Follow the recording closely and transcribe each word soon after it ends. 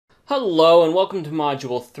Hello and welcome to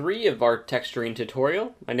Module 3 of our texturing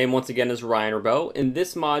tutorial. My name once again is Ryan Ribot. In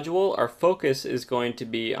this module, our focus is going to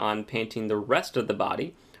be on painting the rest of the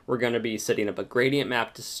body. We're going to be setting up a gradient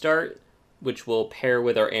map to start, which will pair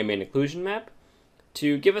with our ambient occlusion map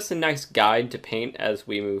to give us a nice guide to paint as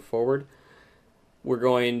we move forward. We're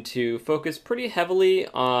going to focus pretty heavily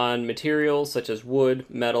on materials such as wood,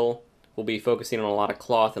 metal. We'll be focusing on a lot of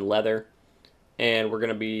cloth and leather. And we're going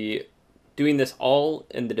to be doing this all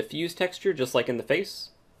in the diffuse texture, just like in the face.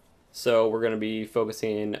 So we're going to be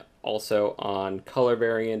focusing also on color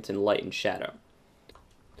variant and light and shadow.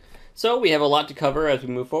 So we have a lot to cover as we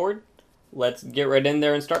move forward. Let's get right in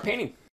there and start painting.